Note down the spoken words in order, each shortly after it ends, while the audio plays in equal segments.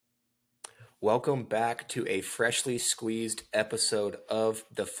Welcome back to a freshly squeezed episode of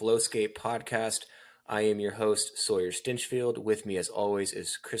the Flowscape podcast. I am your host, Sawyer Stinchfield. With me, as always,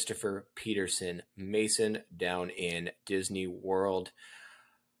 is Christopher Peterson Mason down in Disney World.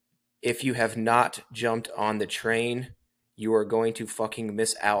 If you have not jumped on the train, you are going to fucking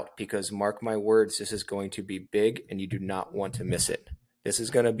miss out because, mark my words, this is going to be big and you do not want to miss it. This is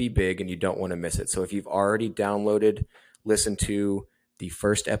going to be big and you don't want to miss it. So if you've already downloaded, listened to the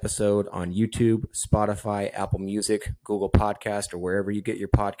first episode on YouTube, Spotify, Apple Music, Google Podcast, or wherever you get your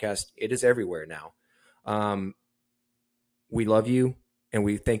podcast, it is everywhere now. We love you and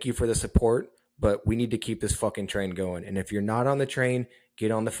we thank you for the support, but we need to keep this fucking train going. And if you're not on the train, get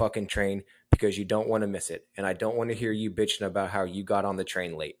on the fucking train because you don't want to miss it. And I don't want to hear you bitching about how you got on the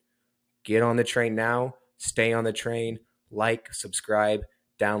train late. Get on the train now, stay on the train, like, subscribe,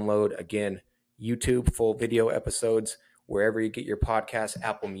 download. Again, YouTube, full video episodes, wherever you get your podcasts,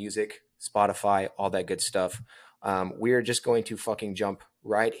 Apple Music, Spotify, all that good stuff. We are just going to fucking jump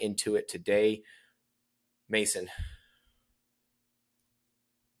right into it today. Mason,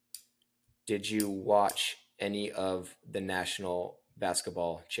 did you watch any of the National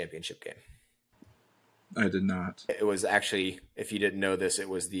Basketball Championship game? I did not. It was actually, if you didn't know this, it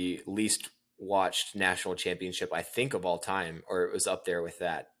was the least watched national championship, I think, of all time, or it was up there with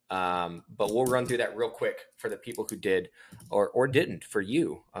that. But we'll run through that real quick for the people who did or didn't for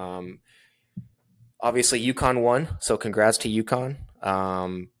you. Obviously, UConn won, so congrats to UConn.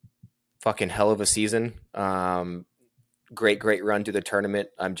 Fucking hell of a season. Great run through the tournament.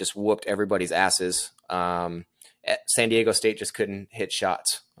 Just whooped everybody's asses. San Diego State just couldn't hit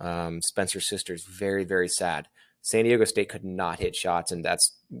shots. Spencer's sister's very, very sad. San Diego State could not hit shots, and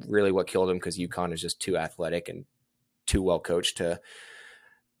that's really what killed him because UConn is just too athletic and too well coached to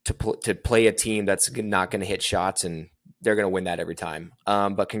play a team that's not going to hit shots, and they're going to win that every time.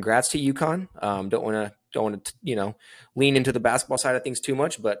 But congrats to UConn. Don't want to lean into the basketball side of things too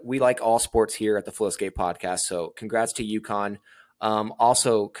much, but we like all sports here at the Flowscape podcast. So congrats to UConn.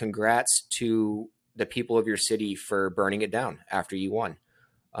 Also, congrats to the people of your city for burning it down after you won.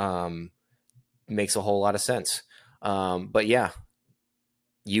 Makes a whole lot of sense. But yeah,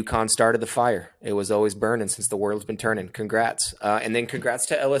 UConn started the fire. It was always burning since the world's been turning. Congrats. And then congrats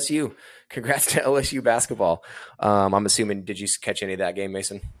to LSU. Congrats to LSU basketball. I'm assuming, did you catch any of that game,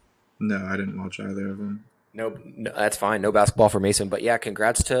 Mason? No, I didn't watch either of them. No, that's fine. No basketball for Mason. But yeah,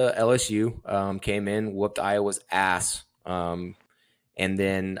 congrats to LSU. Came in, whooped Iowa's ass. And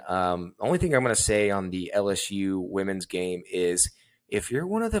then only thing I'm going to say on the LSU women's game is if you're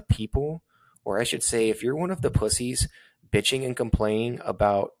one of the people, or I should say if you're one of the pussies bitching and complaining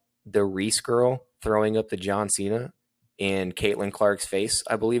about the Reese girl throwing up the John Cena in Caitlin Clark's face,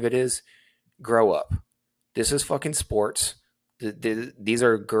 I believe it is, grow up. This is fucking sports. These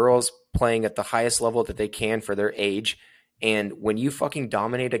are girls playing at the highest level that they can for their age. And when you fucking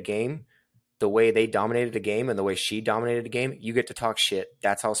dominate a game, the way they dominated a game and the way she dominated a game, you get to talk shit.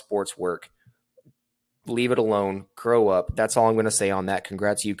 That's how sports work. Leave it alone. Grow up. That's all I'm going to say on that.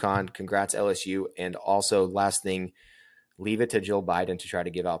 Congrats, UConn. Congrats, LSU. And also, last thing, leave it to Joe Biden to try to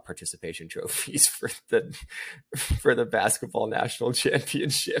give out participation trophies for the basketball national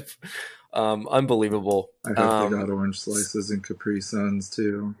championship. Unbelievable. I hope they got orange slices and Capri Suns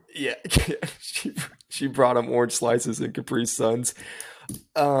too. Yeah, she brought them orange slices and Capri Suns.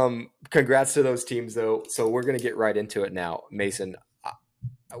 Congrats to those teams, though. So we're going to get right into it now. Mason,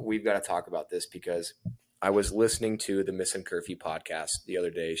 we've got to talk about this because I was listening to the Miss and Curfew podcast the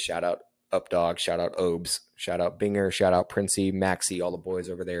other day. Shout out Updog, shout out Obes, shout out Binger, shout out Princey, Maxie, all the boys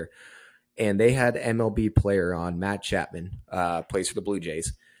over there. And they had MLB player on, Matt Chapman, plays for the Blue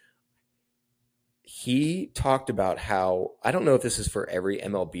Jays. He talked about how, I don't know if this is for every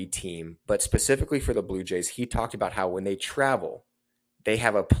MLB team, but specifically for the Blue Jays, he talked about how when they travel, they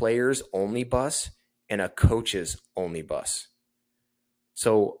have a players only bus and a coaches only bus.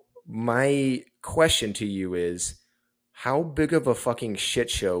 So my question to you is, how big of a fucking shit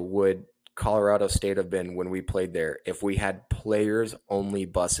show would Colorado State have been when we played there if we had players only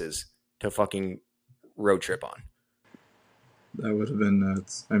buses to fucking road trip on? That would have been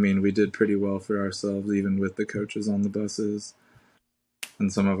nuts. I mean, we did pretty well for ourselves, even with the coaches on the buses.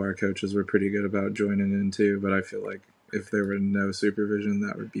 And some of our coaches were pretty good about joining in too, but I feel like if there were no supervision,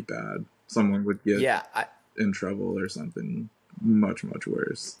 that would be bad. Someone would get in trouble or something much, much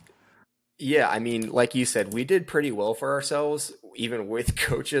worse. Yeah, I mean, like you said, we did pretty well for ourselves, even with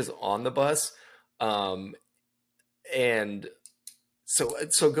coaches on the bus. And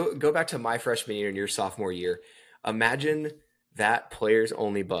so go back to my freshman year and your sophomore year. Imagine that players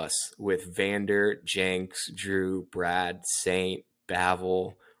only bus with Vander, Jenks, Drew, Brad, Saint,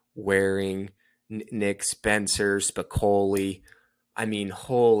 Bavel, Waring, Nick Spencer, Spicoli. I mean,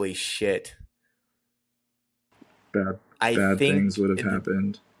 holy shit. I Bad things think would have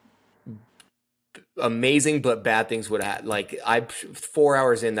happened. amazing, but bad things would have, like, 4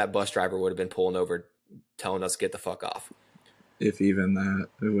 hours in, that bus driver would have been pulling over, telling us get the fuck off. If even that,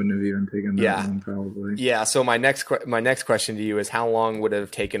 it wouldn't have even taken that Yeah. long, probably. Yeah. So my next question to you is, how long would it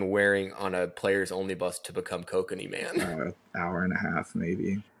have taken Waring on a players only bus to become Kokanee man? Hour and a half,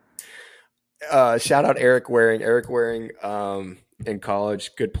 maybe. Shout out Eric Waring. Eric Waring, in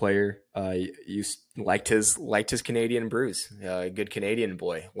college, good player. You liked his Canadian brews. Good Canadian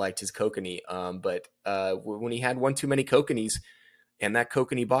boy. Liked his Kokanee. But when he had one too many Kokanees, and that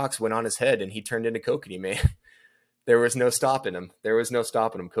Kokanee box went on his head, and he turned into Kokanee man. There was no stopping him.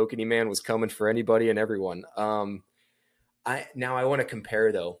 Kokanee man was coming for anybody and everyone. I want to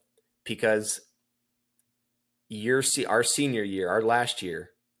compare though, because our senior year, our last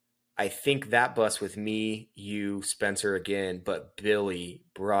year, I think that bus with me, you, Spencer again, but Billy,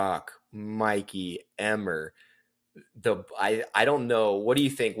 Brock, Mikey, Emmer. I don't know. What do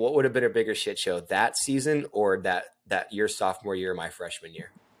you think? What would have been a bigger shit show, that season or that your sophomore year, my freshman year?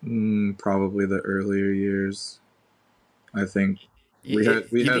 Probably the earlier years. I think we You had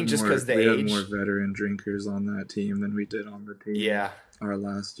think just because the we had age? more veteran drinkers on that team than we did on the team. Yeah. Our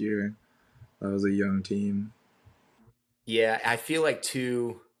last year, that was a young team. Yeah, I feel like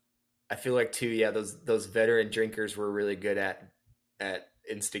too. Yeah, those veteran drinkers were really good at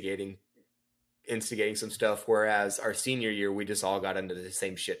instigating some stuff. Whereas our senior year, we just all got into the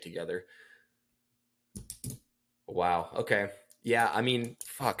same shit together. Wow. Okay. Yeah. I mean,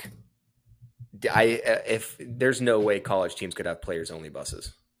 fuck. If there's no way college teams could have players only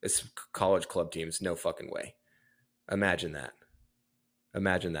buses. It's college club teams. No fucking way. Imagine that.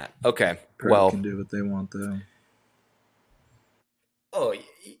 Okay. Probably can do what they want though. Oh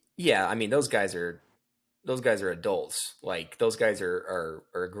yeah. I mean, those guys are adults. Like, those guys are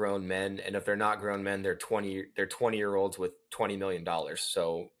grown men, and if they're not grown men, they're 20-year-olds with $20 million.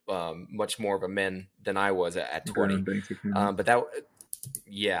 So much more of a men than I was at 20. But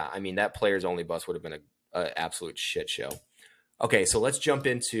that players only bus would have been a absolute shit show. Okay, so let's jump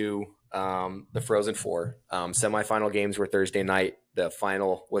into the Frozen Four. Semifinal games were Thursday night. The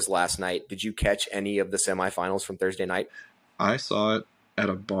final was last night. Did you catch any of the semifinals from Thursday night? I saw it at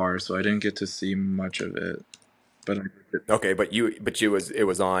a bar, so I didn't get to see much of it. But it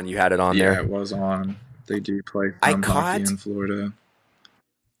was on. You had it on there. Yeah, it was on. They do play some hockey in Florida.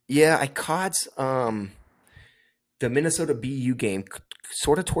 Yeah, I caught the Minnesota BU game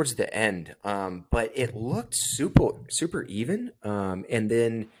sort of towards the end, but it looked super even, and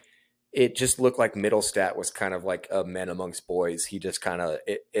then it just looked like Middlestat was kind of like a men amongst boys. He just kind of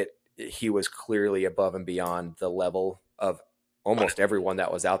he was clearly above and beyond the level of almost everyone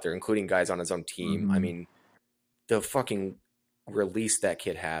that was out there, including guys on his own team. Mm-hmm. I mean, the fucking release that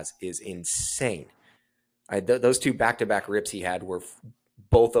kid has is insane. Those two back-to-back rips he had were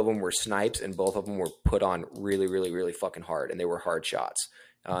both of them were snipes, and both of them were put on really, really, really fucking hard, and they were hard shots.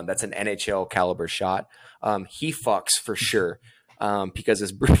 That's an NHL caliber shot. He fucks for sure, because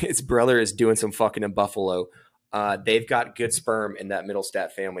his brother is doing some fucking in Buffalo. They've got good sperm in that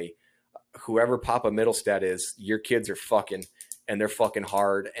Middlestat family. Whoever Papa Middlestat is, your kids are fucking, and they're fucking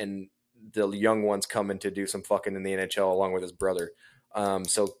hard, and the young one's coming to do some fucking in the NHL along with his brother.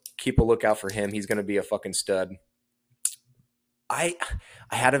 So keep a lookout for him. He's going to be a fucking stud. I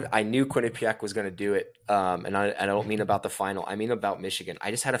knew Quinnipiac was going to do it, and I don't mean about the final. I mean about Michigan.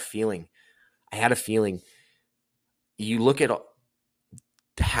 I just had a feeling. You look at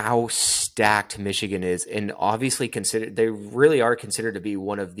how stacked Michigan is, and obviously they really are considered to be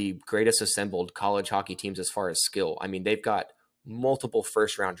one of the greatest assembled college hockey teams as far as skill. I mean, they've got multiple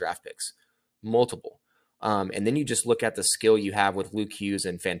first-round draft picks, multiple. And then you just look at the skill you have with Luke Hughes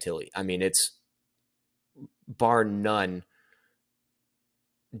and Fantilli. I mean, it's bar none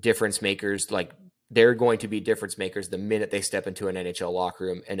difference makers. Like, they're going to be difference makers the minute they step into an NHL locker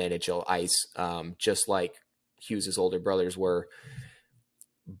room and NHL ice, just like Hughes' older brothers were.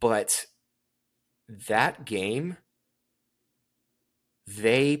 But that game,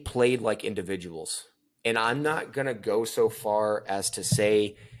 they played like individuals. And I'm not going to go so far as to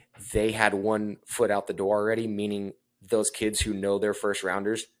say they had one foot out the door already, meaning those kids who know they're first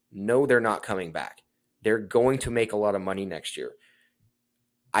rounders know they're not coming back. They're going to make a lot of money next year.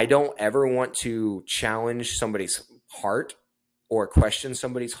 I don't ever want to challenge somebody's heart or question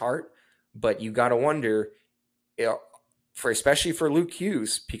somebody's heart, but you got to wonder, especially for Luke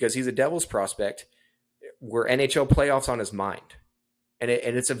Hughes, because he's a Devils prospect, were NHL playoffs on his mind? And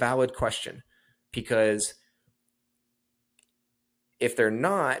it's a valid question, because If they're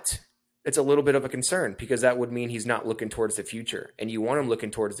not, it's a little bit of a concern because that would mean he's not looking towards the future, and you want him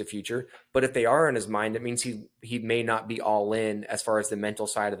looking towards the future. But if they are in his mind, it means he may not be all in as far as the mental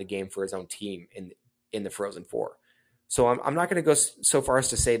side of the game for his own team in the Frozen Four. So I'm not going to go so far as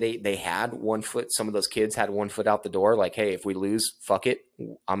to say they had one foot. Some of those kids had one foot out the door. Like, hey, if we lose, fuck it.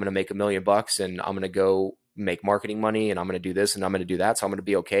 I'm going to make $1 million and I'm going to go make marketing money and I'm going to do this and I'm going to do that. So I'm going to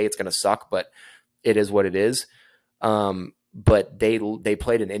be okay. It's going to suck, but it is what it is. But they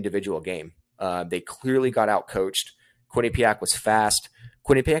played an individual game. They clearly got out coached. Quinnipiac was fast.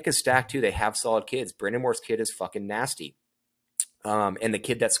 Quinnipiac is stacked too. They have solid kids. Brandon Moore's kid is fucking nasty. And the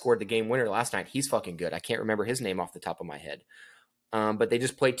kid that scored the game winner last night, he's fucking good. I can't remember his name off the top of my head. But they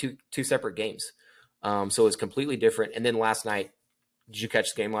just played two separate games. So it was completely different. And then last night, did you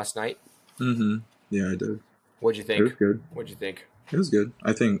catch the game last night? Mm-hmm. Yeah, I did. What'd you think? It was good. What'd you think? It was good.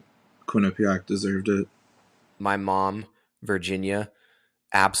 I think Quinnipiac deserved it. My mom, Virginia,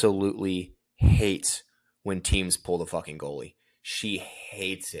 absolutely hates when teams pull the fucking goalie. She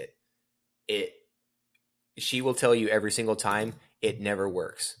hates it. She will tell you every single time, it never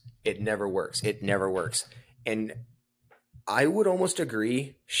works. It never works. It never works. And I would almost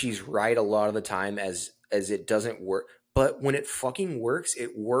agree she's right a lot of the time as it doesn't work. But when it fucking works,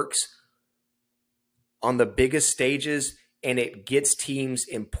 it works on the biggest stages and it gets teams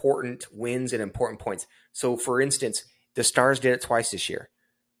important wins and important points. So for instance, the Stars did it twice this year.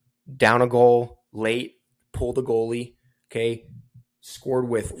 Down a goal, late, pulled the goalie, okay? Scored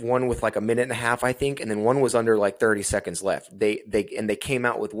with one with like a minute and a half, I think, and then one was under like 30 seconds left. They came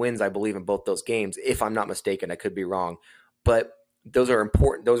out with wins, I believe, in both those games. If I'm not mistaken, I could be wrong, but those are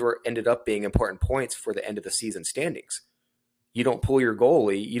important. Those ended up being important points for the end of the season standings. You don't pull your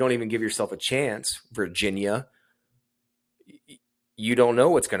goalie, you don't even give yourself a chance, Virginia. You don't know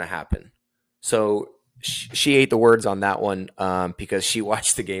what's going to happen. So she ate the words on that one because she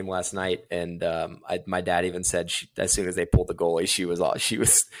watched the game last night, and my dad even said as soon as they pulled the goalie,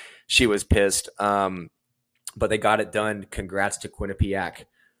 she was pissed. But they got it done. Congrats to Quinnipiac.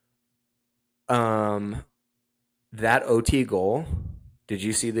 That OT goal. Did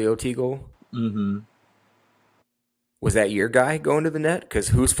you see the OT goal? Mm-hmm. Was that your guy going to the net? Because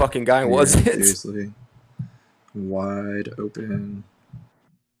whose fucking guy was it? Seriously, wide open.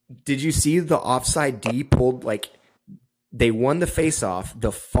 Did you see the offside D pulled? Like, they won the faceoff.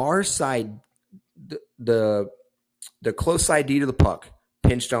 The far side, the close side D to the puck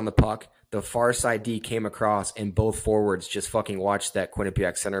pinched on the puck. The far side D came across, and both forwards just fucking watched that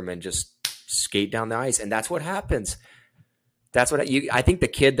Quinnipiac centerman just skate down the ice, and that's what happens. That's what I think the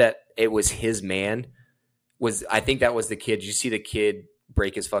kid that it was his man was. I think that was the kid. Did you see the kid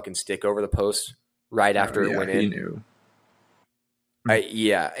break his fucking stick over the post right after it went in? He knew.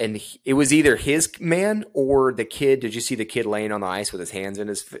 Yeah, and it was either his man or the kid. Did you see the kid laying on the ice with his hands in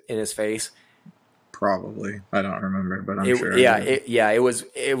his face? Probably, I don't remember, but I'm sure. Yeah, it was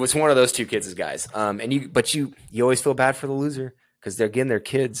one of those two kids' guys. And you always feel bad for the loser because they're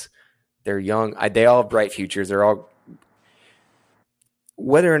kids, they're young. They all have bright futures. They're all,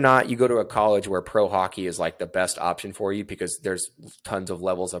 whether or not you go to a college where pro hockey is like the best option for you because there's tons of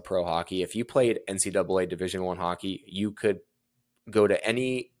levels of pro hockey. If you played NCAA Division I hockey, you could go to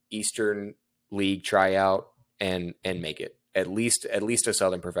any Eastern League tryout and make it at least a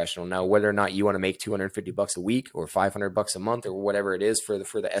Southern professional. Now, whether or not you want to make $250 a week or $500 a month or whatever it is for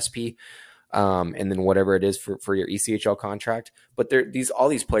the SP, and then whatever it is for your ECHL contract, but all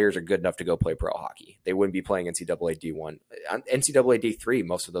these players are good enough to go play pro hockey. They wouldn't be playing NCAA D1, NCAA D3.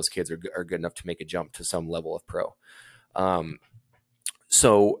 Most of those kids are good enough to make a jump to some level of pro.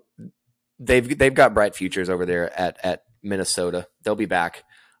 So they've got bright futures over there at Minnesota. They'll be back.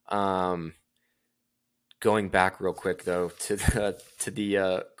 Going back real quick though to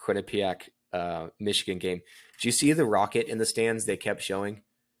the Quinnipiac Michigan game. Did you see the rocket in the stands they kept showing?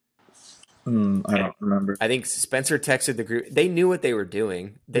 I don't remember. I think Spencer texted the group. They knew what they were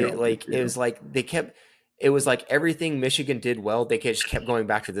doing. It was like everything Michigan did well. They just kept going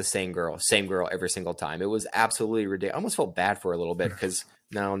back to the same girl every single time. It was absolutely ridiculous. I almost felt bad for her a little bit because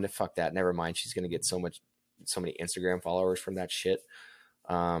no, fuck that. Never mind. She's going to get so many Instagram followers from that shit.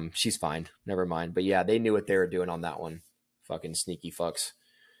 She's fine. Never mind. But yeah, they knew what they were doing on that one. Fucking sneaky fucks.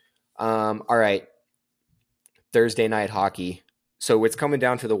 All right. Thursday night hockey. So it's coming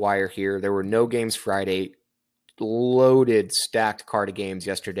down to the wire here. There were no games Friday. Loaded, stacked card of games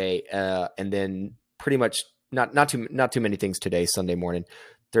yesterday. And then pretty much not too many things today, Sunday morning.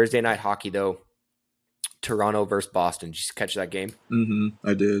 Thursday night hockey though. Toronto versus Boston. Did you catch that game? Mm-hmm.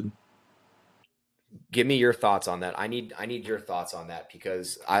 I did. Give me your thoughts on that. I need your thoughts on that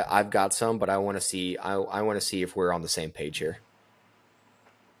because I've got some, but I want to see if we're on the same page here.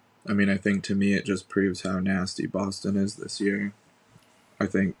 I mean, I think to me it just proves how nasty Boston is this year. I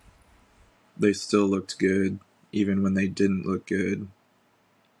think they still looked good even when they didn't look good.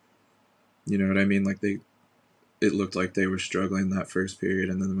 You know what I mean? Like it looked like they were struggling that first period,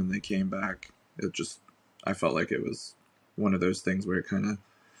 and then when they came back, it just, I felt like it was one of those things where it kind of,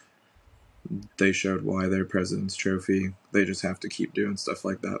 they showed why they're President's Trophy. They just have to keep doing stuff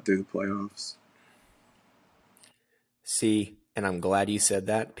like that through the playoffs. See, and I'm glad you said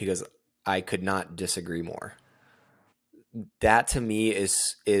that because I could not disagree more. That to me You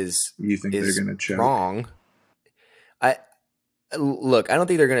think they're is going to choke? wrong. I look, I don't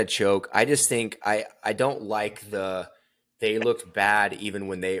think they're going to choke. I just think I don't like they looked bad even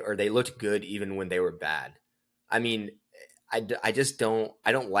when they looked good even when they were bad. I mean, I just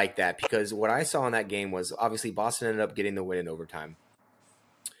I don't like that because what I saw in that game was obviously Boston ended up getting the win in overtime.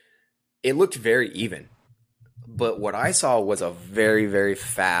 It looked very even. But what I saw was a very, very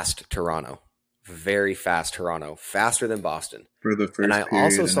fast Toronto. Very fast Toronto. Faster than Boston. For the And I first also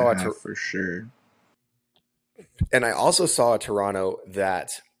period and a saw half, for sure. a Toronto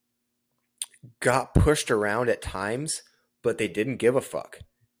that got pushed around at times, but they didn't give a fuck.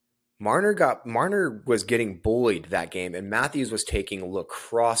 Marner was getting bullied that game, and Matthews was taking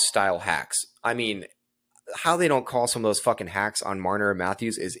lacrosse style hacks. I mean, how they don't call some of those fucking hacks on Marner and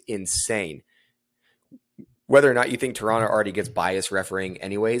Matthews is insane. Whether or not you think Toronto already gets biased refereeing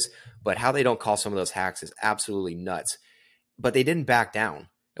anyways, but how they don't call some of those hacks is absolutely nuts. But they didn't back down.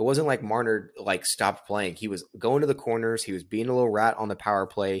 It wasn't like Marner like stopped playing. He was going to the corners. He was being a little rat on the power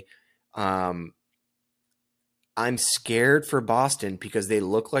play. I'm scared for Boston because they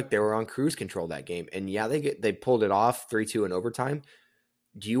look like they were on cruise control that game. And yeah, they pulled it off 3-2 in overtime.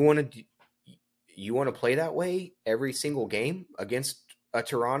 Do you want to play that way every single game against a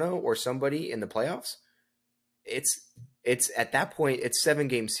Toronto or somebody in the playoffs? It's at that point it's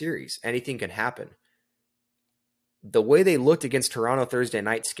 7-game series. Anything can happen. The way they looked against Toronto Thursday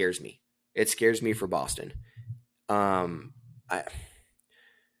night scares me. It scares me for Boston. I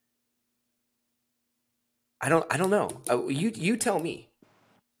don't know. You tell me.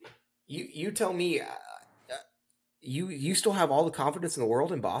 You tell me. You still have all the confidence in the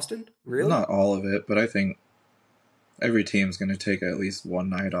world in Boston? Really? Not all of it, but I think every team's going to take at least one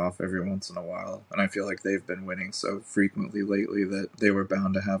night off every once in a while. And I feel like they've been winning so frequently lately that they were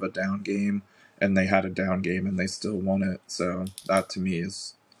bound to have a down game, and they had a down game and they still won it. So that to me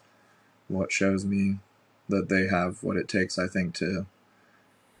is what shows me that they have what it takes, I think, to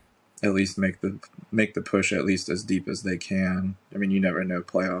at least make the push at least as deep as they can. I mean, you never know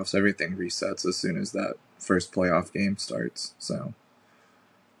playoffs. Everything resets as soon as that first playoff game starts. So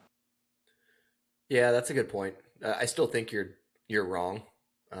Yeah, that's a good point. I still think you're wrong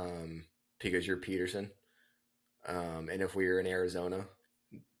because you're Peterson. And if we were in Arizona,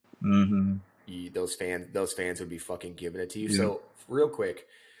 mm-hmm. those fans would be fucking giving it to you. Yep. So real quick,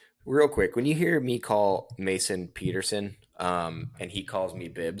 when you hear me call Mason Peterson, and he calls me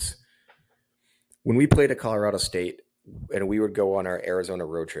Bibbs, when we played at Colorado State and we would go on our Arizona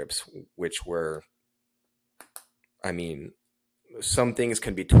road trips, which were, I mean, some things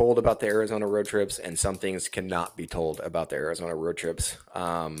can be told about the Arizona road trips and some things cannot be told about the Arizona road trips.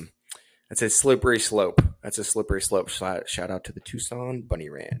 That's a slippery slope. Shout out to the Tucson Bunny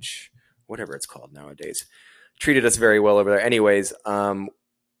Ranch, whatever it's called nowadays. Treated us very well over there. Anyways,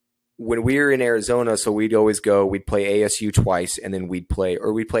 when we were in Arizona, so we'd play ASU twice, and then we'd play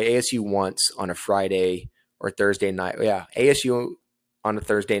ASU once on a Friday or Thursday night. Yeah, ASU on a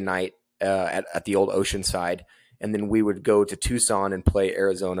Thursday night at the old Oceanside, and then we would go to Tucson and play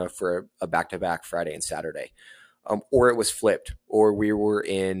Arizona for a back-to-back Friday and Saturday. Or it was flipped, or we were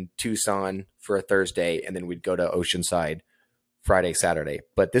in Tucson for a Thursday, and then we'd go to Oceanside Friday, Saturday.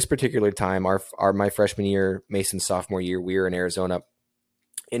 But this particular time, my freshman year, Mason's sophomore year, we were in Arizona,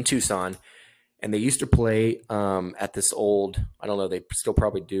 in Tucson, and they used to play at this old, I don't know, they still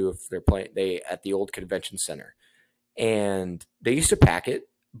probably do if they're playing, at the old convention center. And they used to pack it,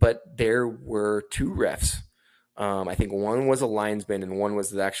 but there were two refs. I think one was a linesman and one was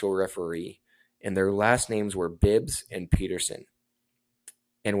the actual referee. And their last names were Bibbs and Peterson.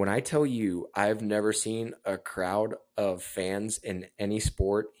 And when I tell you, I've never seen a crowd of fans in any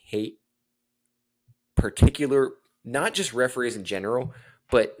sport hate not just referees in general,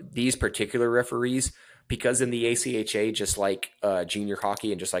 but these particular referees, because in the ACHA, just like junior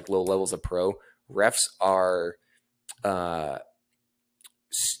hockey and just like low levels of pro, refs are kind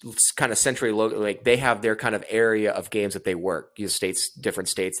of centrally located. Like they have their kind of area of games that they work. Different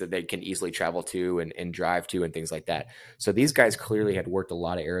states that they can easily travel to and drive to and things like that. So these guys clearly had worked a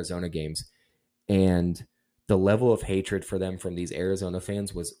lot of Arizona games, and the level of hatred for them from these Arizona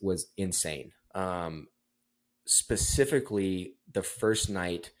fans was insane. Specifically, the first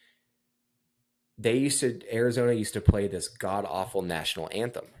night, Arizona used to play this god awful national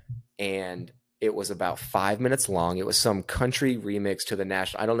anthem, and it was about 5 minutes long. It was some country remix to the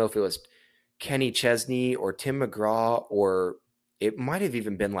national. I don't know if it was Kenny Chesney or Tim McGraw, or it might have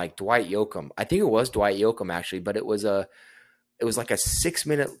even been like Dwight Yoakam. I think it was Dwight Yoakam actually, but it was like a 6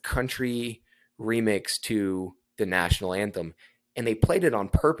 minute country remix to the national anthem. And they played it on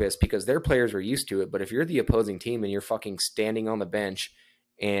purpose because their players were used to it. But if you're the opposing team and you're fucking standing on the bench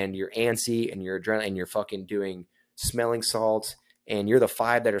and you're antsy and you're adrenaline and you're fucking doing smelling salts and you're the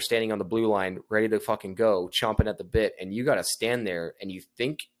five that are standing on the blue line ready to fucking go, chomping at the bit, and you got to stand there and you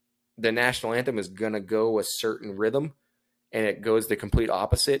think the national anthem is going to go a certain rhythm and it goes the complete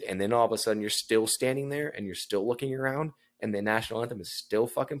opposite. And then all of a sudden you're still standing there and you're still looking around and the national anthem is still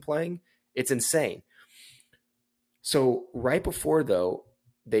fucking playing. It's insane. So right before though,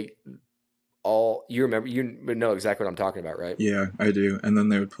 you know exactly what I'm talking about, right? Yeah, I do. And then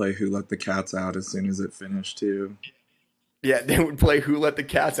they would play Who Let the Cats Out as soon as it finished too. Yeah, they would play Who Let the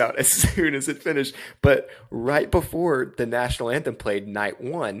Cats Out as soon as it finished. But right before the national anthem played night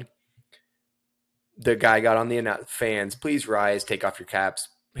one, the guy got on the fans, please rise, take off your caps,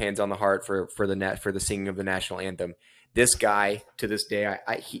 hands on the heart for the singing of the national anthem. This guy, to this day,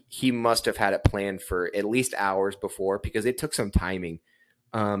 he must have had it planned for at least hours before because it took some timing.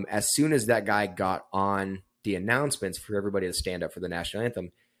 As soon as that guy got on the announcements for everybody to stand up for the national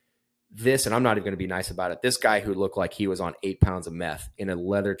anthem, and I'm not even going to be nice about it, this guy who looked like he was on 8 pounds of meth in a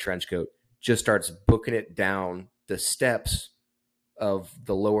leather trench coat just starts booking it down the steps of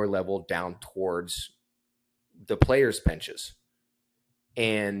the lower level down towards the players' benches.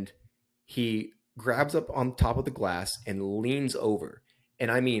 And he grabs up on top of the glass and leans over. And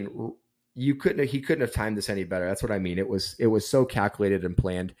I mean, he couldn't have timed this any better. That's what I mean. It was so calculated and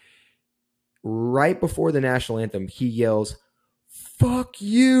planned. Right before the national anthem, he yells, "Fuck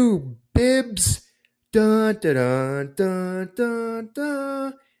you, Bibbs!" Dun, dun, dun, dun, dun,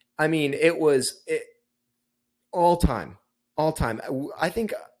 dun. I mean, it was all time. I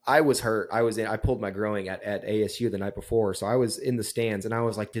think I was hurt. I pulled my groin at ASU the night before, so I was in the stands, and I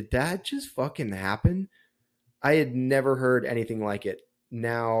was like, "Did that just fucking happen?" I had never heard anything like it.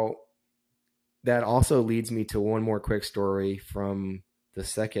 Now, that also leads me to one more quick story from the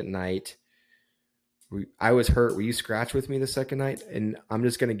second night. I was hurt. Were you scratched with me the second night? And I'm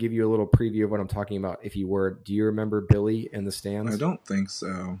just going to give you a little preview of what I'm talking about. If you were, do you remember Billy in the stands? I don't think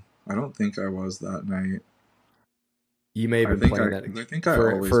so. I don't think I was that night. You may have been playing that. I think I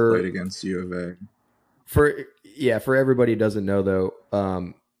always played against U of A. For everybody who doesn't know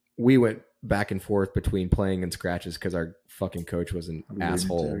though, we went back and forth between playing and scratches because our fucking coach was an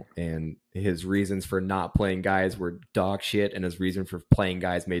asshole, and his reasons for not playing guys were dog shit, and his reason for playing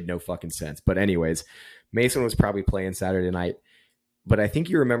guys made no fucking sense. But anyways, Mason was probably playing Saturday night, but I think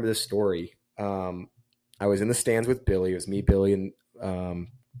you remember this story. I was in the stands with Billy. It was me, Billy, and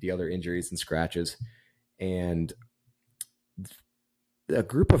the other injuries and scratches, and a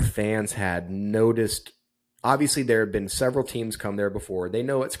group of fans had noticed. Obviously, there have been several teams come there before. They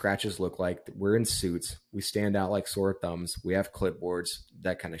know what scratches look like. We're in suits. We stand out like sore thumbs. We have clipboards,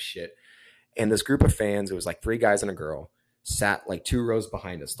 that kind of shit. And this group of fans, it was like 3 guys and a girl, sat like 2 rows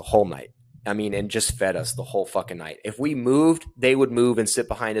behind us the whole night. I mean, and just fed us the whole fucking night. If we moved, they would move and sit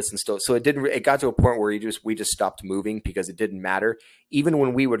behind us and still. So it got to a point where we just stopped moving because it didn't matter. Even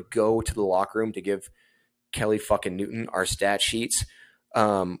when we would go to the locker room to give Kelly fucking Newton our stat sheets,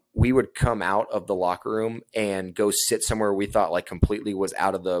 we would come out of the locker room and go sit somewhere we thought like completely was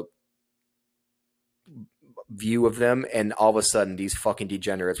out of the view of them. And all of a sudden these fucking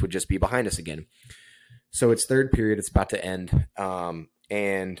degenerates would just be behind us again. So it's third period. It's about to end.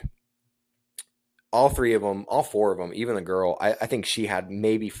 And all 4 of them, even the girl, I think she had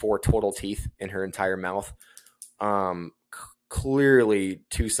maybe 4 total teeth in her entire mouth. Clearly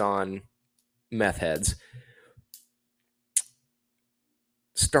Tucson meth heads.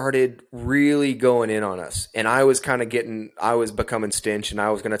 Started really going in on us, and I was becoming stench, and I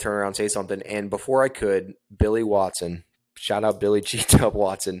was going to turn around and say something, and before I could, Billy Watson, shout out Billy G-Dub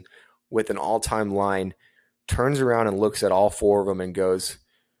Watson, with an all-time line, turns around and looks at all 4 of them and goes,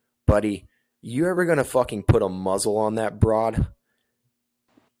 "Buddy, you ever going to fucking put a muzzle on that broad?"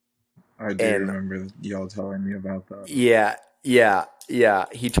 I do remember y'all telling me about that. Yeah.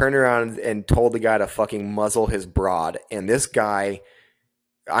 He turned around and told the guy to fucking muzzle his broad, and this guy,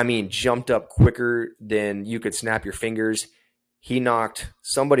 I mean, jumped up quicker than you could snap your fingers. He knocked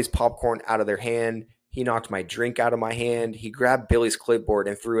somebody's popcorn out of their hand. He knocked my drink out of my hand. He grabbed Billy's clipboard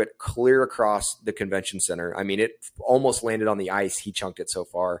and threw it clear across the convention center. I mean, it almost landed on the ice. He chunked it so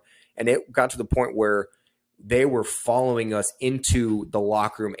far. And it got to the point where they were following us into the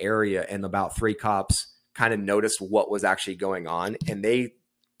locker room area, and about 3 cops kind of noticed what was actually going on. And they,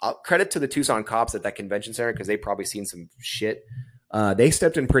 credit to the Tucson cops at that convention center, because they probably seen some shit. They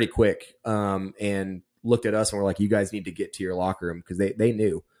stepped in pretty quick and looked at us and were like, you guys need to get to your locker room, because they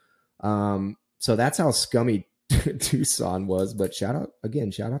knew. So that's how scummy Tucson was. But shout out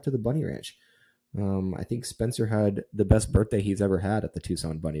to the Bunny Ranch. I think Spencer had the best birthday he's ever had at the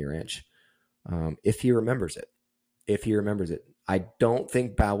Tucson Bunny Ranch. If he remembers it. I don't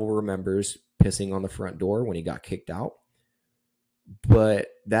think Babel remembers pissing on the front door when he got kicked out. But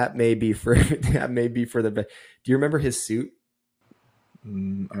that may be for the best. Do you remember his suit?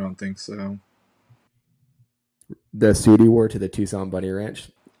 I don't think so. The suit he wore to the Tucson Bunny Ranch?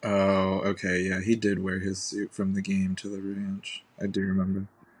 Oh, okay. Yeah, he did wear his suit from the game to the ranch. I do remember.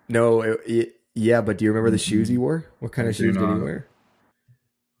 No, yeah, but do you remember the shoes he wore? What kind of shoes did he wear?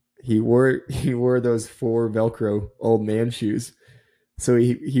 He wore those 4 Velcro old man shoes. So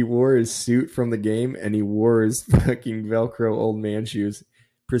he wore his suit from the game, and he wore his fucking Velcro old man shoes.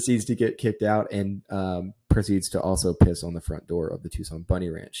 Proceeds to get kicked out, and proceeds to also piss on the front door of the Tucson Bunny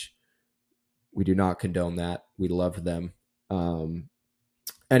Ranch. We do not condone that. We loved them.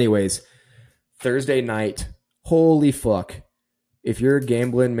 Anyways, Thursday night, holy fuck. If you're a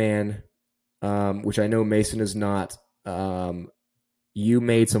gambling man, which I know Mason is not, you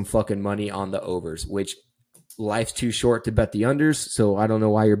made some fucking money on the overs, which life's too short to bet the unders, so I don't know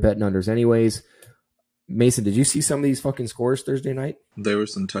why you're betting unders anyways. Mason, did you see some of these fucking scores Thursday night? There were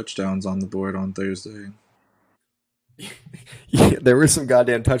some touchdowns on the board on Thursday. Yeah, there were some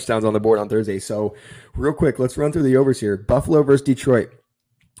goddamn touchdowns on the board on Thursday. So real quick, let's run through the overs here. Buffalo versus Detroit.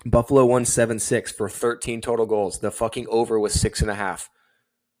 Buffalo won 7-6 for 13 total goals. The fucking over was 6.5.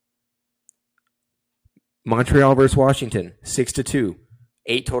 Montreal versus Washington, 6-2.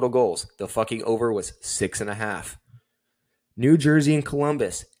 8 total goals. The fucking over was 6.5. New Jersey and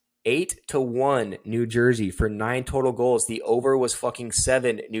Columbus, 8-1 New Jersey for 9 total goals. The over was fucking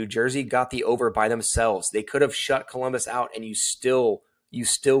 7. New Jersey got the over by themselves. They could have shut Columbus out, and you still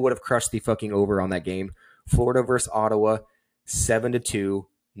would have crushed the fucking over on that game. Florida versus Ottawa, 7-2,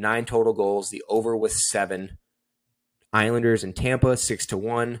 9 total goals. The over was 7. Islanders and Tampa,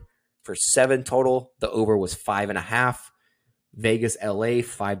 6-1 for 7 total. The over was 5.5. Vegas, LA,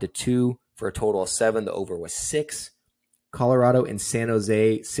 5-2 for a total of 7. The over was 6. Colorado and San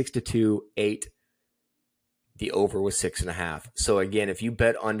Jose, 6-2, 8. The over was 6.5. So again, if you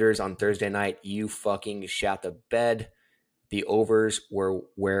bet unders on Thursday night, you fucking shat the bed. The overs were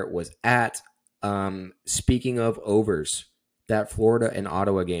where it was at. Speaking of overs, that Florida and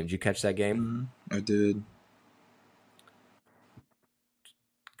Ottawa game, did you catch that game? I did.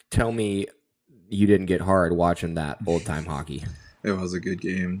 Tell me you didn't get hard watching that old-time hockey. It was a good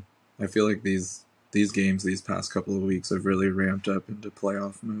game. I feel like these games these past couple of weeks have really ramped up into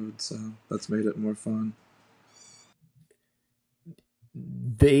playoff mode, so that's made it more fun.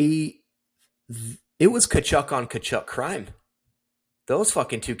 It was Kachuk on Kachuk crime. Those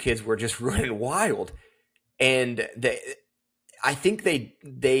fucking 2 kids were just running wild. And I think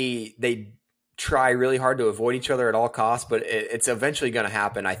they try really hard to avoid each other at all costs, but it's eventually going to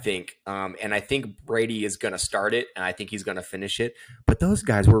happen, I think. And I think Brady is going to start it, and I think he's going to finish it. But those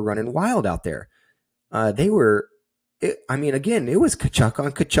guys were running wild out there. It was Kachuk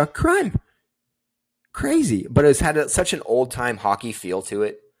on Kachuk crime. Crazy. But it's had such an old-time hockey feel to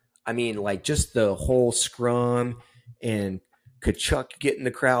it. I mean, like just the whole scrum and Kachuk getting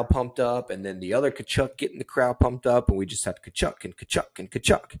the crowd pumped up, and then the other Kachuk getting the crowd pumped up, and we just had Kachuk and Kachuk and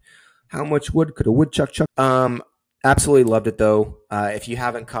Kachuk. How much wood could a woodchuck chuck? Absolutely loved it, though. If you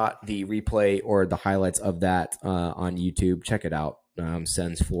haven't caught the replay or the highlights of that on YouTube, check it out.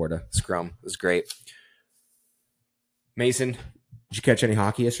 Sens Florida scrum. It was great. Mason, did you catch any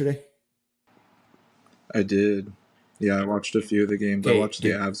hockey yesterday? I did. Yeah, I watched a few of the games. I watched the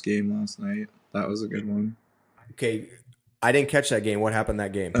Avs game last night. That was a good one. Okay, I didn't catch that game. What happened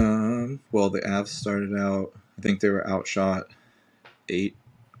that game? Well, the Avs started out, I think they were outshot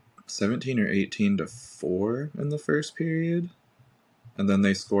 17 or 18-4 in the first period. And then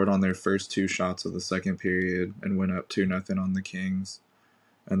they scored on their first 2 shots of the second period and went up 2-0 on the Kings.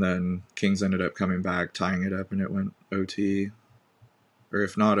 And then Kings ended up coming back, tying it up, and it went OT. Or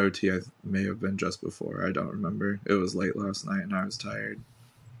if not OT, I may have been just before. I don't remember. It was late last night, and I was tired.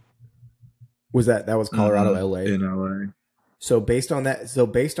 That was Colorado, LA? In LA. So based on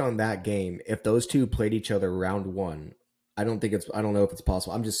that game, if those two played each other round 1, I don't think it's. I don't know if it's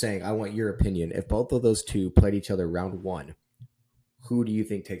possible. I'm just saying. I want your opinion. If both of those two played each other round one, who do you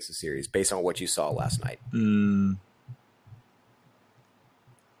think takes the series based on what you saw last night?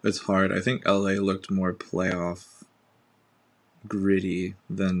 It's hard. I think LA looked more playoff gritty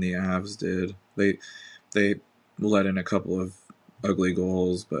than the Avs did. They let in a couple of ugly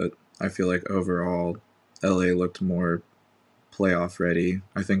goals, but I feel like overall LA looked more playoff ready.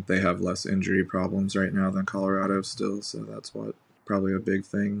 I think they have less injury problems right now than Colorado still, so that's what probably a big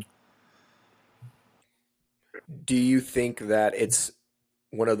thing. Do you think that it's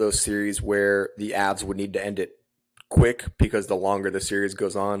one of those series where the Avs would need to end it quick because the longer the series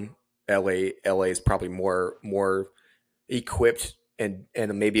goes on, LA is probably more equipped and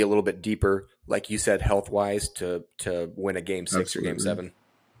maybe a little bit deeper, like you said, health wise to win a game 6 Absolutely. or game 7.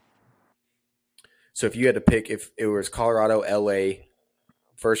 So if you had to pick, if it was Colorado LA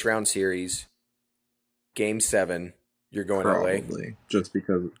first round series, game 7, you're going probably LA just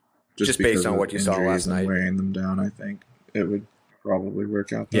because based on what you saw last night, wearing them down. I think it would probably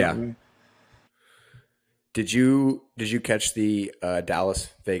work out that way. Did you catch the Dallas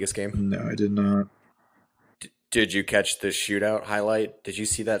Vegas game? No, I did not. Did you catch the shootout highlight? Did you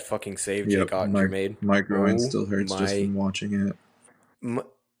see that fucking save Jake Ottinger made? My groin still hurts just from watching it.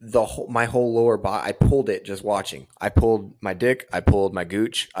 My whole lower body, I pulled it just watching. I pulled my dick, I pulled my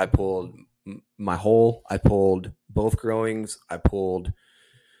gooch, I pulled my hole, I pulled both groins, I pulled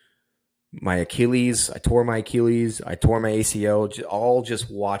my Achilles, I tore my Achilles, I tore my ACL, all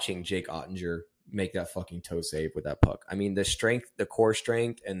just watching Jake Ottinger make that fucking toe save with that puck. I mean, the strength, the core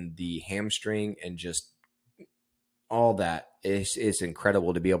strength, and the hamstring, and just all that is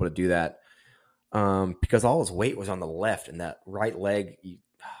incredible to be able to do that. Because all his weight was on the left, and that right leg,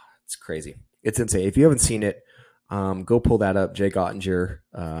 it's crazy. It's insane. If you haven't seen it, go pull that up. Jake Ottinger,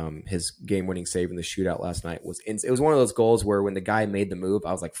 his game-winning save in the shootout last night it was one of those goals where when the guy made the move,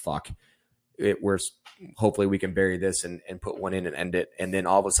 I was like, fuck. Hopefully we can bury this and put one in and end it. And then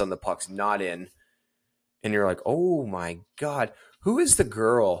all of a sudden the puck's not in. And you're like, oh my God. Who is the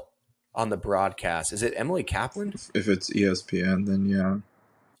girl on the broadcast? Is it Emily Kaplan? If it's ESPN, then yeah.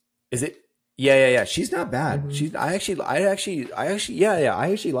 Is it? Yeah. She's not bad. Mm-hmm. I actually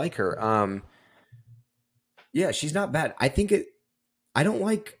like her. Yeah, she's not bad. I don't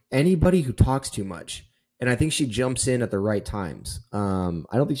like anybody who talks too much. And I think she jumps in at the right times. I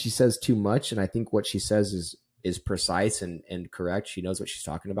don't think she says too much, and I think what she says is precise and correct. She knows what she's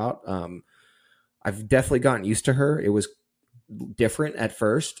talking about. I've definitely gotten used to her. It was different at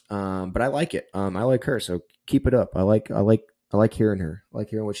first, but I like it. I like her, so keep it up. I like hearing her. I like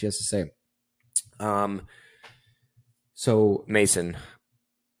hearing what she has to say. So Mason,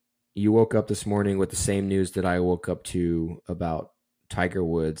 you woke up this morning with the same news that I woke up to about Tiger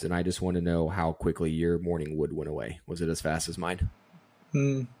Woods, and I just want to know how quickly your morning wood went away. Was it as fast as mine?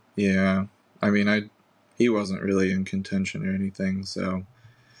 Yeah. I mean, he wasn't really in contention or anything, so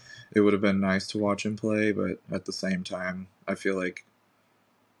it would have been nice to watch him play, but at the same time, I feel like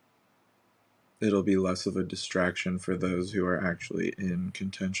it'll be less of a distraction for those who are actually in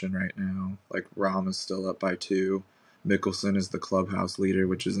contention right now. Like, Rahm is still up by 2. Mickelson is the clubhouse leader,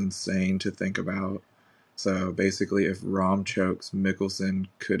 which is insane to think about. So basically, if Rahm chokes, Mickelson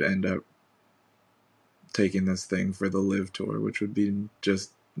could end up taking this thing for the Live Tour, which would be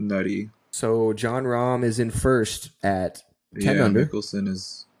just nutty. So Jon Rahm is in first at 10 under. Phil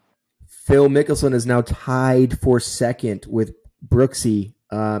Mickelson is now tied for second with Brooksy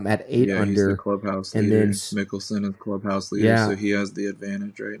at 8 under. He's the clubhouse leader. Then Mickelson is clubhouse leader, so he has the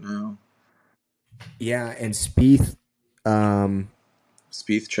advantage right now. Yeah, and Spieth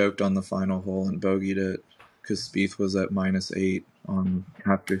choked on the final hole and bogeyed it because Spieth was at -8 on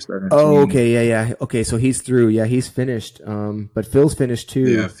after 17. Oh, okay, yeah. Okay, so he's through. Yeah, he's finished. But Phil's finished too.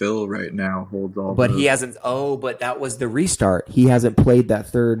 Yeah, Phil right now holds all. But he hasn't. Oh, but that was the restart. He hasn't played that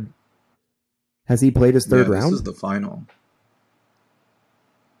third. Has he played his third round? This is the final.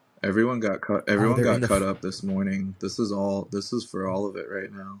 Everyone got cut. Everyone got cut up this morning. This is for all of it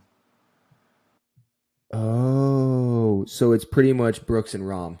right now. Oh, so it's pretty much Brooks and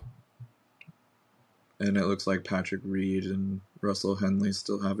Rahm. And it looks like Patrick Reed and Russell Henley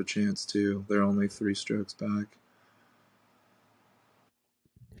still have a chance too. They're only 3 strokes back.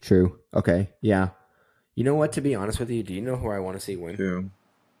 True. Okay. Yeah. You know what? To be honest with you, do you know who I want to see win? Who?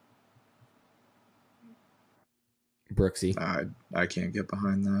 Brooksy. I can't get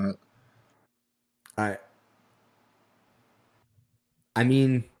behind that. I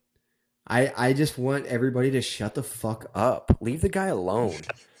mean, I just want everybody to shut the fuck up. Leave the guy alone.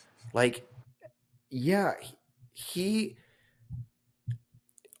 Like, yeah, he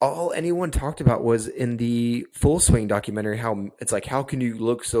all anyone talked about was in the Full Swing documentary how it's like, how can you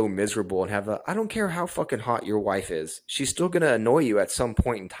look so miserable and have a, I don't care how fucking hot your wife is, she's still gonna annoy you at some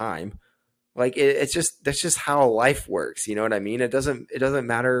point in time. Like it's just, that's just how life works. You know what I mean? It doesn't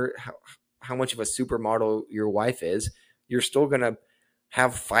matter how much of a supermodel your wife is. You're still gonna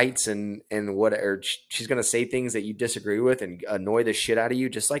have fights and whatever. She's gonna say things that you disagree with and annoy the shit out of you,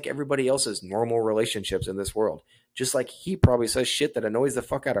 just like everybody else's normal relationships in this world. Just like he probably says shit that annoys the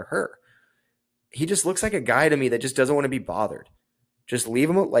fuck out of her. He just looks like a guy to me that just doesn't want to be bothered. Just leave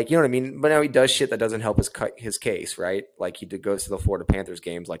him, like, you know what I mean? But now he does shit that doesn't help his case, right? Like he goes to the Florida Panthers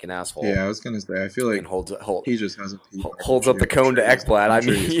games like an asshole Yeah, I was gonna say, I feel like and he just has a holds up the cone to Ekblad. I'm I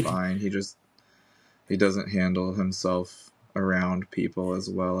sure he's mean, fine. He doesn't handle himself around people as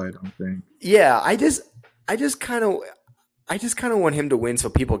well, I don't think. yeah, I just kind of want him to win so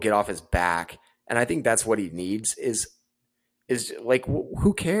people get off his back, and I think that's what he needs. Is like,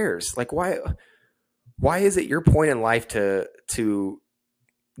 who cares? Like, why is it your point in life to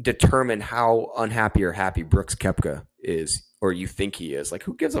determine how unhappy or happy Brooks Koepka is, or you think he is? Like,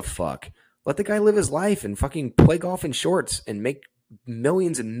 who gives a fuck? Let the guy live his life and fucking play golf in shorts and make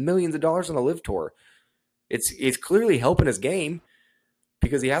millions and millions of dollars on the Live Tour. It's clearly helping his game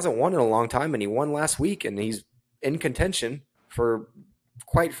because he hasn't won in a long time, and he won last week, and he's in contention for,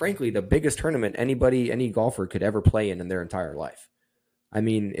 quite frankly, the biggest tournament any golfer could ever play in their entire life. I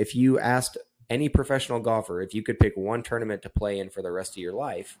mean, if you asked any professional golfer if you could pick one tournament to play in for the rest of your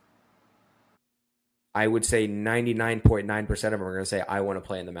life, I would say 99.9% of them are going to say, I want to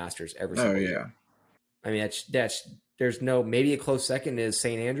play in the Masters every single year. I mean, that's there's no, maybe a close second is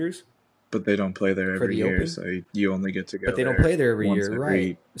St. Andrews. But they don't play there every year, so you only get to go. But they don't play there every year,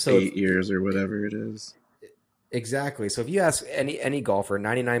 right? So 8 years or whatever it is. Exactly. So if you ask any golfer,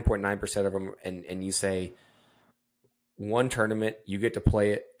 99.9% of them, and you say one tournament, you get to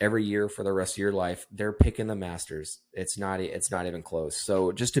play it every year for the rest of your life, they're picking the Masters. It's not even close.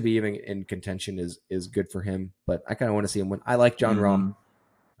 So just to be even in contention is good for him. But I kind of want to see him win. I like John Rahm.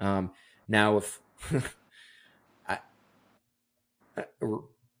 Now if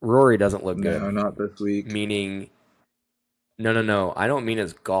Rory doesn't look good. No, not this week. Meaning, no. I don't mean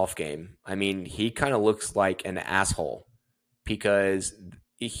his golf game. I mean, he kind of looks like an asshole because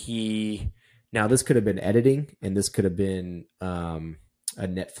now this could have been editing and this could have been a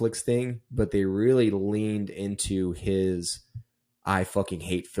Netflix thing, but they really leaned into his I fucking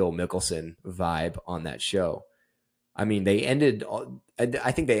hate Phil Mickelson vibe on that show. I mean,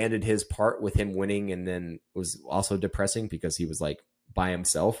 I think they ended his part with him winning, and then it was also depressing because he was like by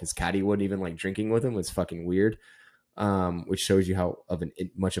himself. His caddy wouldn't even like drinking with him. It was fucking weird, which shows you how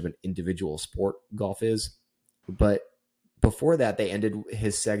much of an individual sport golf is. But before that, they ended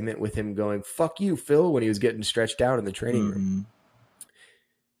his segment with him going, "Fuck you, Phil," when he was getting stretched out in the training room.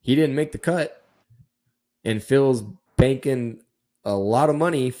 He didn't make the cut, and Phil's banking a lot of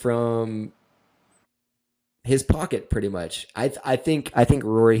money from his pocket, pretty much. I think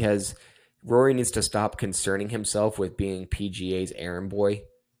Rory needs to stop concerning himself with being PGA's errand boy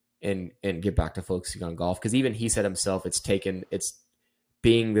and get back to focusing on golf. Because even he said himself, it's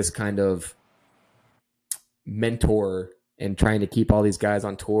being this kind of mentor and trying to keep all these guys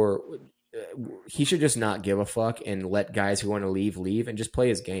on tour. He should just not give a fuck and let guys who want to leave and just play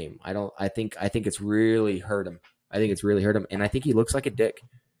his game. I think it's really hurt him. And I think he looks like a dick.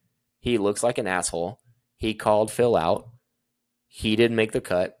 He looks like an asshole. He called Phil out. He didn't make the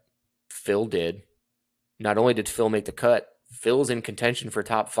cut. Phil did. Not only did Phil make the cut, Phil's in contention for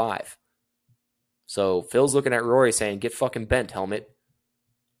top 5. So Phil's looking at Rory saying, get fucking bent, helmet.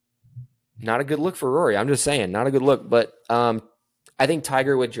 Not a good look for Rory. I'm just saying, not a good look. But I think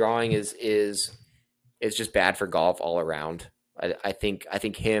Tiger withdrawing is just bad for golf all around. I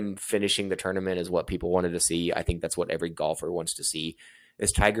think him finishing the tournament is what people wanted to see. I think that's what every golfer wants to see,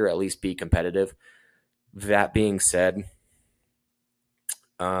 is Tiger at least be competitive. That being said,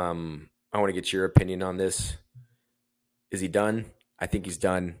 I want to get your opinion on this. Is he done? I think he's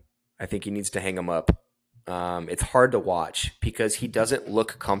done. I think he needs to hang him up. It's hard to watch because he doesn't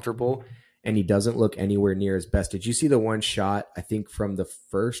look comfortable and he doesn't look anywhere near his best. Did you see the one shot, I think, from the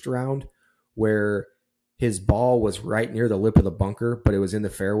first round where his ball was right near the lip of the bunker, but it was in the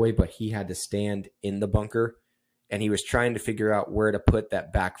fairway, but he had to stand in the bunker? And he was trying to figure out where to put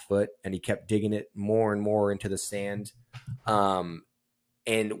that back foot, and he kept digging it more and more into the sand.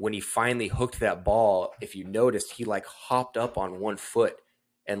 And when he finally hooked that ball, if you noticed, he like hopped up on one foot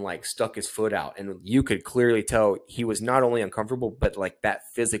and like stuck his foot out. And you could clearly tell he was not only uncomfortable, but like that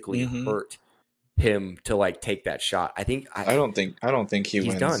physically hurt him to like take that shot. I don't think he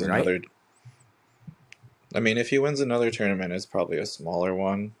wins done, another. right? I mean, if he wins another tournament, it's probably a smaller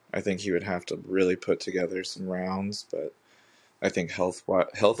one. I think he would have to really put together some rounds, but I think health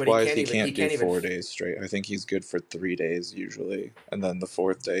But he wise, can't he even he can't do can't even 4 days straight. I think he's good for 3 days usually, and then the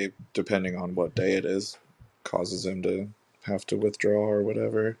fourth day, depending on what day it is, causes him to have to withdraw or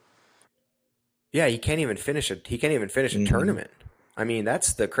whatever. yeah, he can't even finish it. He can't even finish a Mm-hmm. tournament. I mean,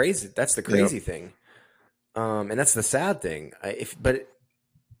 that's the crazy. That's the Yep. crazy thing. And that's the sad thing. But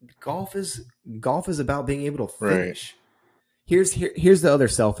golf is golf is about being able to Right. finish. Here's the other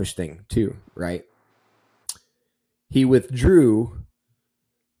selfish thing too, right? He withdrew,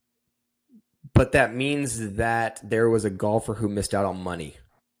 but that means that there was a golfer who missed out on money,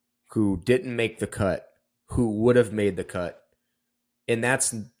 who didn't make the cut, who would have made the cut, and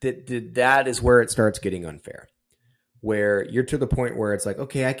that is where it starts getting unfair. Where you're to the point where it's like,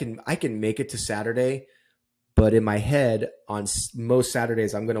 okay, I can make it to Saturday, but in my head, on most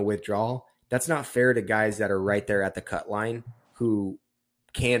Saturdays, I'm going to withdraw. That's not fair to guys that are right there at the cut line who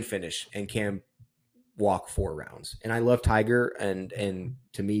can finish and can walk 4 rounds. And I love Tiger, and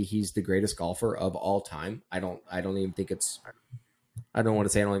to me, he's the greatest golfer of all time. I don't even think it's. I don't want to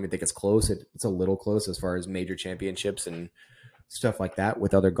say I don't even think it's close. It's a little close as far as major championships and stuff like that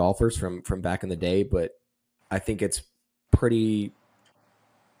with other golfers from back in the day, but I think it's pretty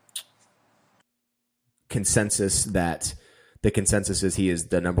consensus that the consensus is he is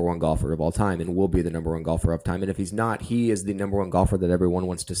the number one golfer of all time and will be the number one golfer of time. And if he's not, he is the number one golfer that everyone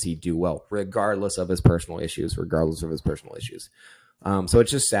wants to see do well, regardless of his personal issues. So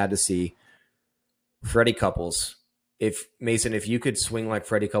it's just sad to see Freddie Couples. If Mason, if you could swing like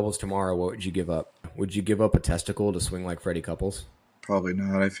Freddie Couples tomorrow, what would you give up? Would you give up a testicle to swing like Freddie Couples? Probably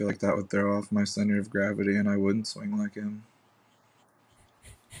not. I feel like that would throw off my center of gravity, and I wouldn't swing like him.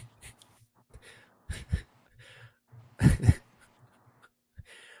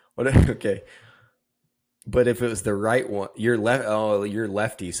 Okay. But if it was the right one, you're left. Oh, you're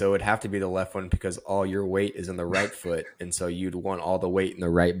lefty, so it'd have to be the left one because all your weight is in the right foot, and so you'd want all the weight in the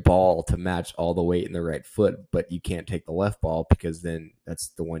right ball to match all the weight in the right foot. But you can't take the left ball because then that's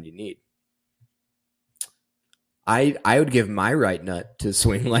the one you need. I would give my right nut to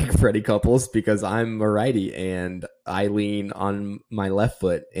swing like Freddie Couples because I'm a righty and I lean on my left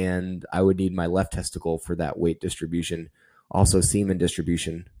foot, and I would need my left testicle for that weight distribution, also semen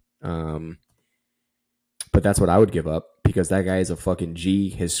distribution. But that's what I would give up because that guy is a fucking G.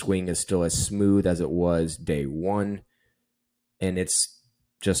 His swing is still as smooth as it was day one, and it's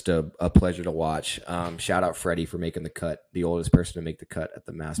just a pleasure to watch. Shout out Freddie for making the cut, the oldest person to make the cut at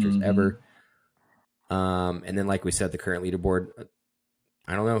the Masters ever. And then, like we said, the current leaderboard.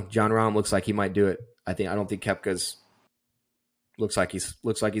 I don't know. John Rahm looks like he might do it. I don't think Koepka's looks like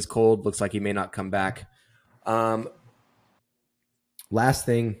he's cold. Looks like he may not come back. Last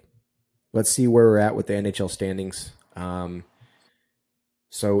thing, let's see where we're at with the NHL standings.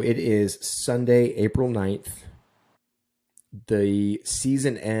 So it is Sunday, April 9th. The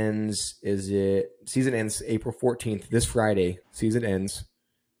season ends. Season ends April 14th. This Friday, season ends.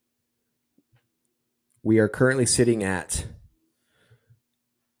 We are currently sitting at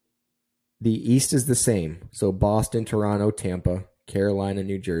the East is the same. So Boston, Toronto, Tampa, Carolina,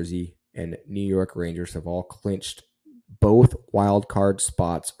 New Jersey, and New York Rangers have all clinched. Both wild card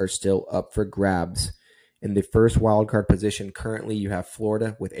spots are still up for grabs. In the first wild card position, currently you have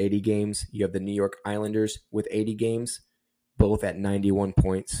Florida with 80 games. You have the New York Islanders with 80 games, both at 91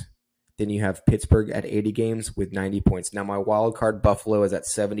 points. Then you have Pittsburgh at 80 games with 90 points. Now my wild card Buffalo is at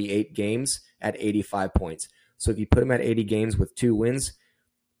 78 games at 85 points. So if you put them at 80 games with 2 wins,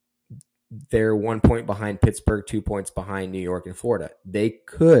 they're 1 point behind Pittsburgh, 2 points behind New York and Florida. They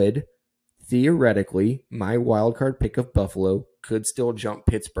could, theoretically, my wild card pick of Buffalo could still jump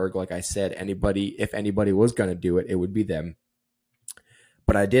Pittsburgh. Like I said, if anybody was going to do it, it would be them.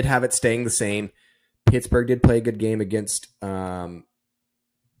 But I did have it staying the same. Pittsburgh did play a good game against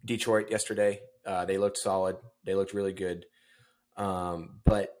Detroit yesterday. They looked solid. They looked really good.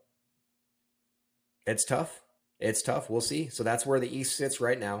 But it's tough. It's tough. We'll see. So that's where the East sits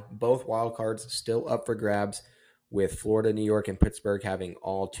right now. Both wild cards still up for grabs, with Florida, New York, and Pittsburgh having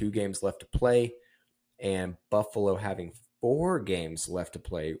all 2 games left to play, and Buffalo having 4 games left to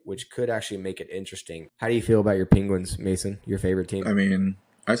play, which could actually make it interesting. How do you feel about your Penguins, Mason, your favorite team? I mean,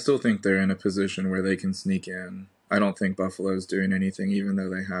 I still think they're in a position where they can sneak in. I don't think Buffalo's doing anything, even though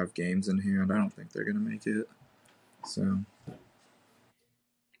they have games in hand. I don't think they're going to make it. So,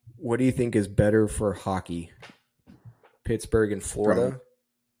 what do you think is better for hockey? Pittsburgh and Florida,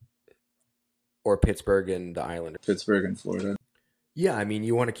 or Pittsburgh and the Islanders? Pittsburgh and Florida. Yeah, I mean,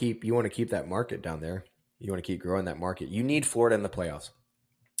 you want to keep that market down there. You want to keep growing that market. You need Florida in the playoffs.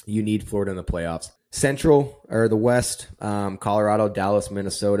 Central or the West, Colorado, Dallas,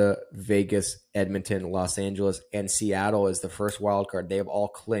 Minnesota, Vegas, Edmonton, Los Angeles, and Seattle is the first wild card. They have all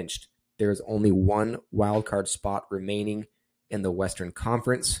clinched. There's only one wild card spot remaining in the Western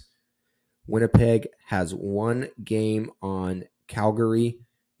Conference. Winnipeg has one game on Calgary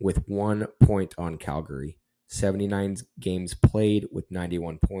with 1 point on Calgary. 79 games played with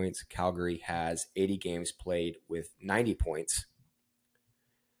 91 points. Calgary has 80 games played with 90 points.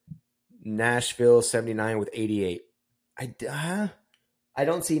 Nashville 79 with 88. I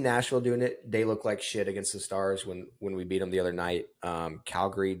don't see Nashville doing it. They look like shit against the Stars when we beat them the other night.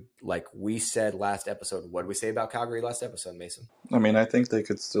 Calgary, like we said last episode, what did we say about Calgary last episode, Mason? I mean, I think they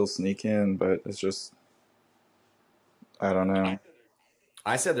could still sneak in, but it's just, I don't know.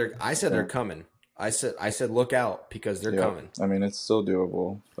 I said they're coming. I said look out because they're coming. I mean, it's still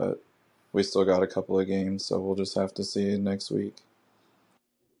doable, but we still got a couple of games, so we'll just have to see next week.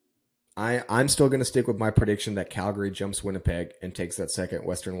 I'm still going to stick with my prediction that Calgary jumps Winnipeg and takes that second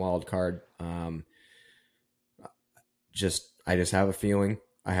Western wild card. I just have a feeling.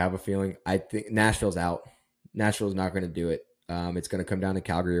 I think Nashville's out. Nashville's not going to do it. It's going to come down to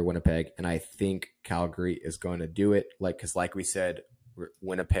Calgary or Winnipeg, and I think Calgary is going to do it. Because like we said,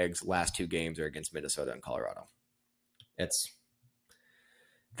 Winnipeg's last two games are against Minnesota and Colorado. That's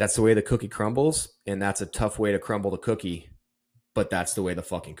the way the cookie crumbles, and that's a tough way to crumble the cookie. But that's the way the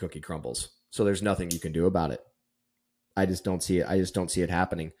fucking cookie crumbles. So there's nothing you can do about it. I just don't see it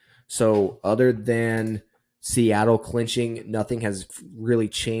happening. So other than Seattle clinching, nothing has really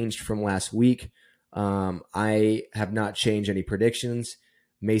changed from last week. I have not changed any predictions.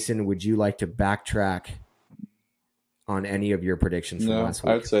 Mason, would you like to backtrack on any of your predictions from last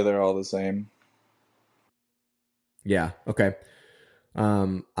week? I'd say they're all the same. Yeah, okay.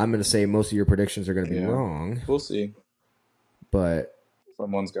 I'm going to say most of your predictions are going to be wrong. We'll see. But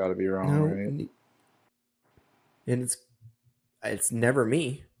someone's got to be wrong, right? And it's never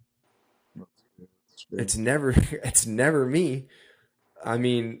me. It's never me. I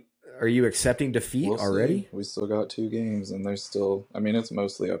mean, are you accepting defeat already? We still got 2 games, and there's still. I mean, it's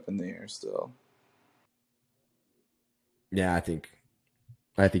mostly up in the air still. Yeah, I think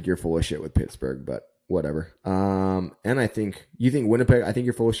you're full of shit with Pittsburgh, but whatever. And I think you think Winnipeg. I think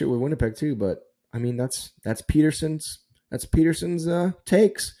you're full of shit with Winnipeg too. But I mean, that's Peterson's. That's Peterson's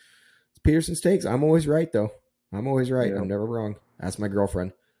takes. It's Peterson's takes. I'm always right, though. I'm always right. Yeah. I'm never wrong. Ask my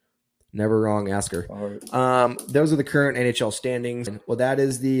girlfriend. Never wrong. Ask her. Right. Those are the current NHL standings. Well,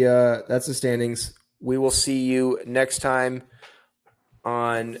 that's the standings. We will see you next time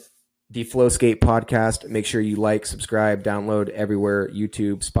on the Flowskate podcast. Make sure you like, subscribe, download everywhere: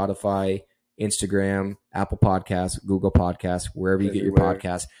 YouTube, Spotify, Instagram, Apple Podcasts, Google Podcasts, wherever you get your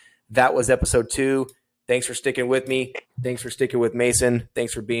podcasts. That was episode 2. Thanks for sticking with me. Thanks for sticking with Mason.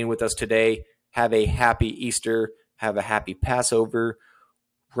 Thanks for being with us today. Have a happy Easter. Have a happy Passover,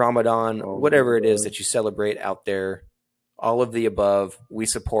 Ramadan, whatever it is that you celebrate out there. All of the above. We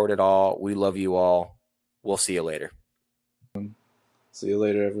support it all. We love you all. We'll see you later. See you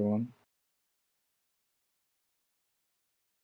later, everyone.